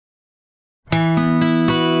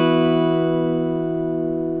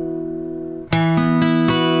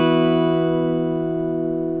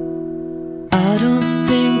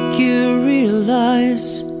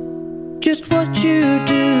just what you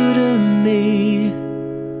do to me.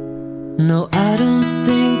 No, I don't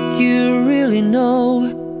think you really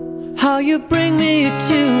know how you bring me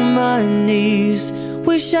to my knees.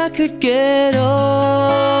 Wish I could get over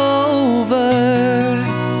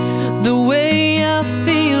the way I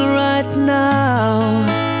feel right now.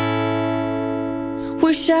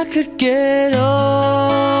 Wish I could get over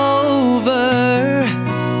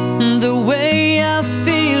the way I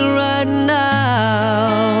feel right now.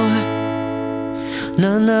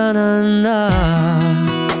 Na na na na.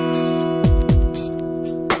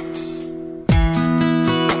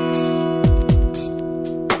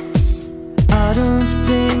 I don't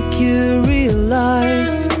think you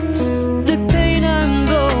realize the pain I'm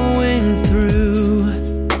going through.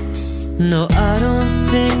 No, I don't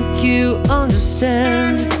think you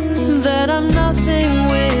understand that I'm nothing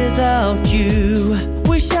without you.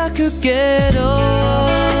 Wish I could get over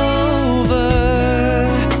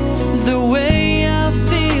the way I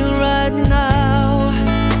feel right now.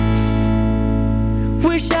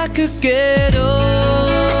 Wish I could get over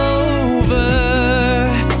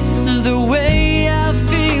the way I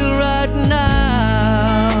feel right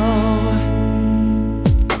now.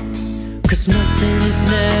 'Cause nothing's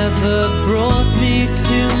never brought me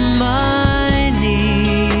to my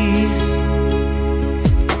knees,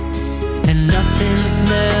 and nothing's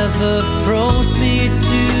never froze me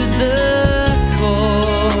to the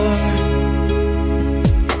core.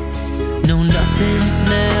 No, nothing's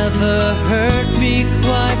never hurt me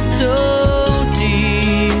quite so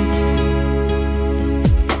deep.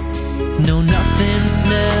 No, nothing's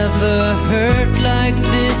never hurt like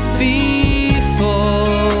this before.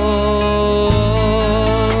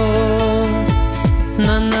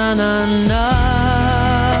 Na na na na.